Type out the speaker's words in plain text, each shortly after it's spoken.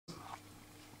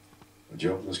Would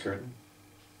you open this curtain?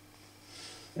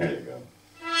 There you go.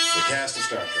 The cast of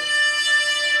Star Trek.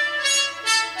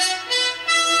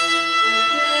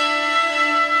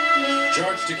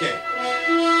 George Takei.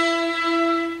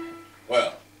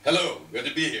 Well, hello. Good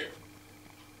to be here.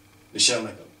 Michelle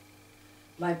Nichol.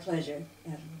 My pleasure,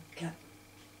 Admiral Captain.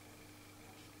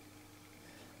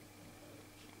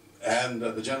 And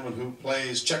the gentleman who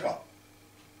plays Chekhov.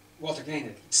 Walter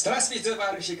Koenig. Здравствуйте,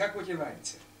 товарищи, как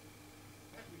поживаете?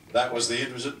 That was the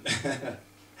Idris.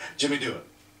 Jimmy Doohan.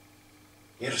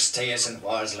 Hier stays and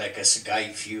was like a sky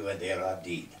few and there are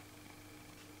deed.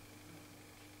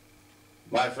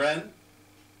 My friend.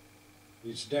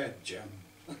 He's dead, Jim.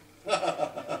 And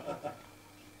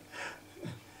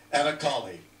a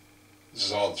colleague. This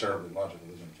is all terribly logical,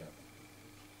 isn't it, Captain?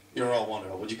 You're all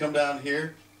wonderful. Would you come down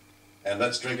here and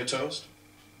let's drink a toast?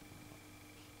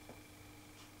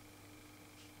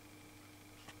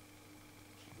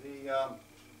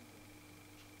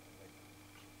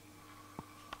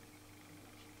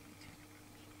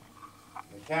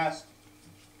 The cast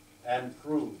and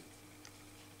crew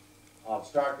of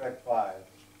Star Trek V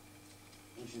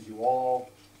wishes you all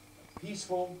a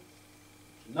peaceful,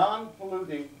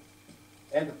 non-polluting,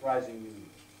 enterprising New Year.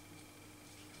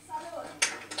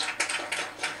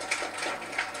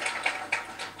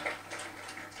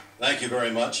 Thank you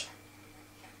very much.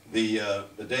 The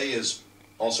day is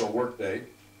also a work day,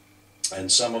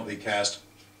 and some of the cast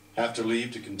have to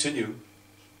leave to continue,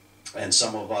 and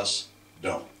some of us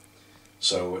don't.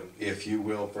 So if you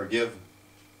will forgive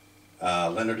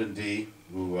Leonard and Dee,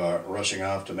 who are rushing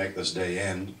off to make this day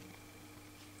end,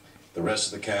 the rest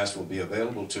of the cast will be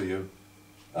available to you,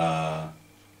 and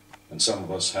some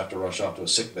of us have to rush off to a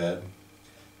sick bed,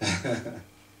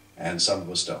 and some of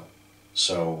us don't.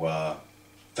 So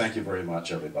thank you very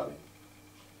much, everybody.